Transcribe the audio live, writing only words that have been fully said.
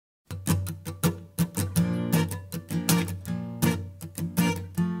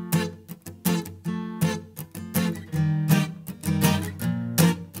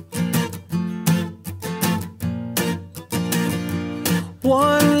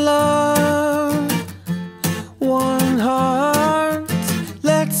One love, one heart.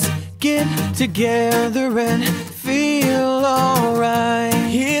 Let's get together and feel alright.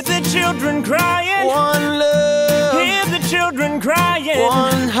 Hear the children crying. One love, Hear the children crying.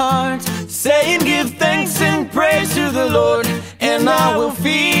 one heart, saying give thanks and praise to the Lord, and I will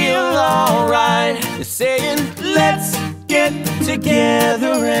feel alright. Saying let's get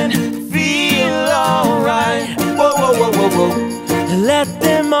together and feel alright. Whoa, whoa, whoa, whoa, whoa. Let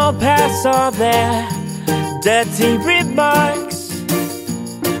them all pass all their dirty remarks.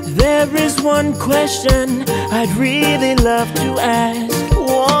 There is one question I'd really love to ask.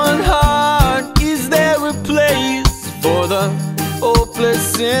 One heart, is there a place for the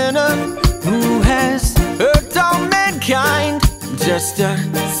hopeless sinner who has hurt all mankind just to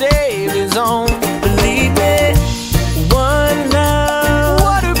save his own?